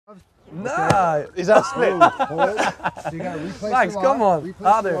Nah, is that split? Hold. So you gotta replace Max, the lock, come on.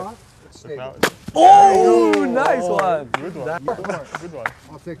 replace Harder. the lock. Stay. Oh, nice one. Good one. Good one.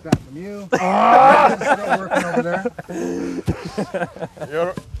 I'll take that from you. It's still working over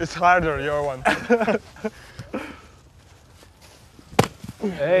there. It's harder, your one.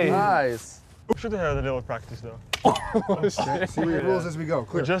 Hey. Nice. Should have had a little practice though. Okay, see your rules as we go. We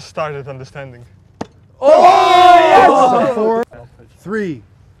Clear. just started understanding. So 4, 3,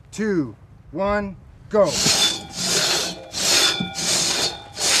 2, 1, go.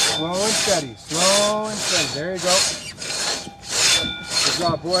 Slow and steady. Slow and steady. There you go. Good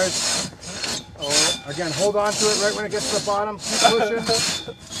job, boys. Oh, again, hold on to it right when it gets to the bottom. Keep pushing.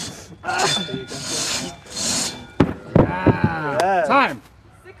 Yeah. Time.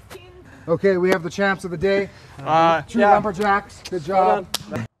 16. Okay, we have the champs of the day. Two yeah. Lumberjacks. Good job.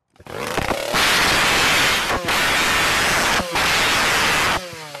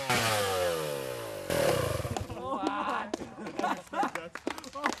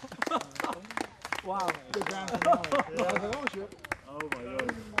 Wow.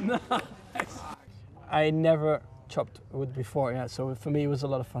 I never chopped wood before, yeah, so for me it was a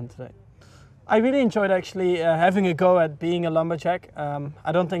lot of fun today. I really enjoyed actually having a go at being a lumberjack.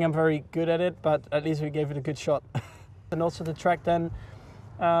 I don't think I'm very good at it, but at least we gave it a good shot. And also the track then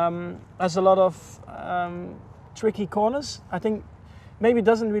has a lot of tricky corners. I think maybe it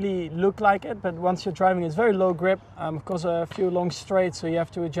doesn't really look like it, but once you're driving it's very low grip. Of course a few long straights, so you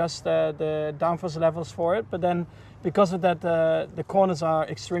have to adjust the downforce levels for it. But then because of that the corners are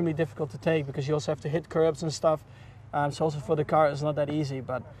extremely difficult to take because you also have to hit curbs and stuff. So also for the car it's not that easy,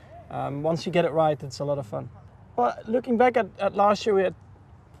 but once you get it right it's a lot of fun. Well, looking back at last year we had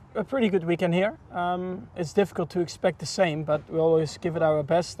a pretty good weekend here. It's difficult to expect the same, but we always give it our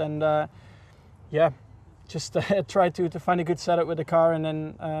best and yeah. Just try to find a good setup with the car and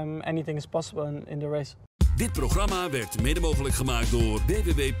then anything is possible in the race. Dit programma werd mede mogelijk gemaakt door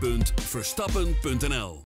www.Verstappen.nl.